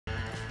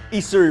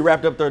East Surry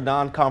wrapped up their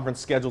non-conference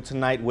schedule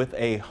tonight with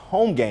a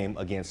home game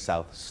against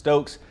South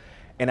Stokes.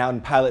 And out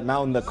in Pilot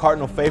Mountain, the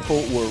Cardinal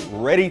faithful were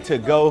ready to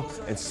go,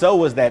 and so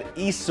was that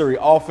East Surry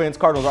offense.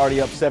 Cardinals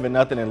already up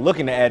 7-0 and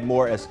looking to add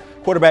more as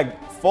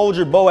quarterback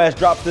Folger Boas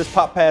drops this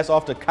pop pass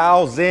off to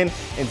Kyle Zen,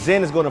 and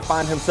Zen is going to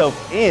find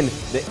himself in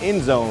the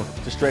end zone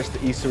to stretch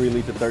the East Surry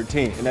lead to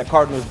 13. And that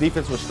Cardinals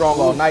defense was strong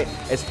all night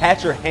as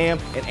Hatcher, Ham,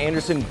 and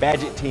Anderson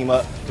Badgett team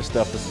up to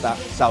stuff the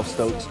South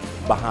Stokes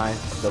behind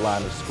the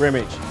line of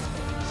scrimmage.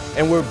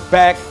 And we're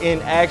back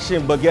in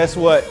action, but guess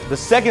what? The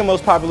second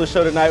most popular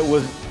show tonight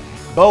was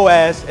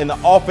Boas and the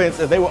offense,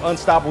 as they were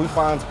unstoppable. He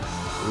finds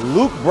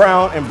Luke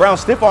Brown, and Brown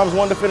stiff arms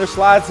one defender,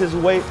 slides his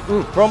way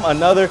from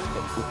another.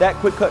 With that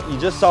quick cut you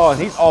just saw,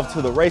 and he's off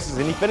to the races,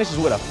 and he finishes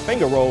with a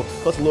finger roll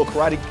plus a little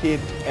Karate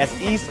Kid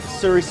as East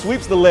Surry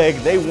sweeps the leg.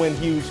 They win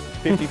huge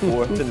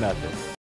 54-0.